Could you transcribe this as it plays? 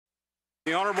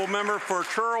The honourable member for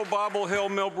Truro, Bobble Hill,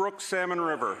 Millbrook, Salmon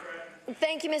River.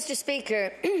 Thank you, Mr.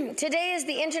 Speaker. Today is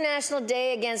the International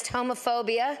Day Against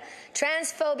Homophobia,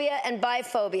 Transphobia and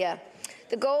Biphobia.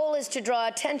 The goal is to draw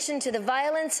attention to the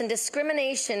violence and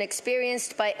discrimination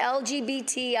experienced by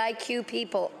LGBTIQ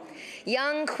people.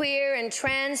 Young, queer and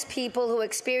trans people who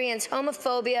experience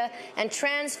homophobia and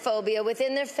transphobia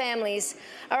within their families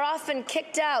are often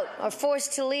kicked out or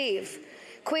forced to leave.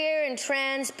 Queer and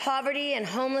trans poverty and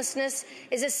homelessness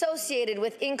is associated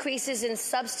with increases in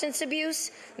substance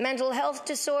abuse, mental health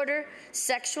disorder,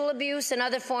 sexual abuse, and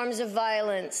other forms of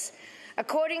violence.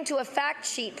 According to a fact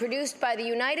sheet produced by the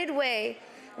United Way,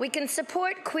 we can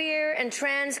support queer and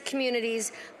trans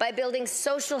communities by building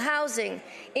social housing,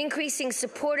 increasing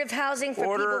supportive housing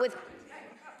for people with...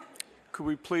 Could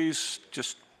we please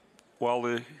just, while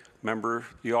the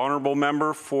honourable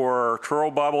member for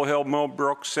Truro, Bobble Hill,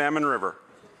 Millbrook, Salmon River.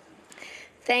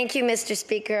 Thank you, Mr.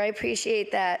 Speaker. I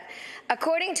appreciate that.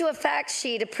 According to a fact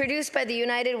sheet produced by the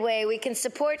United Way, we can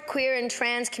support queer and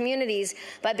trans communities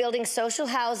by building social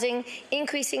housing,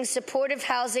 increasing supportive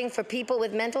housing for people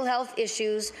with mental health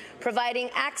issues,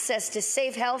 providing access to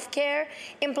safe health care,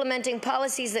 implementing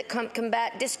policies that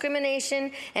combat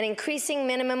discrimination, and increasing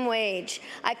minimum wage.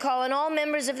 I call on all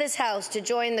members of this House to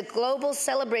join the global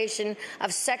celebration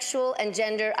of sexual and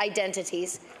gender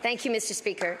identities. Thank you, Mr.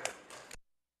 Speaker.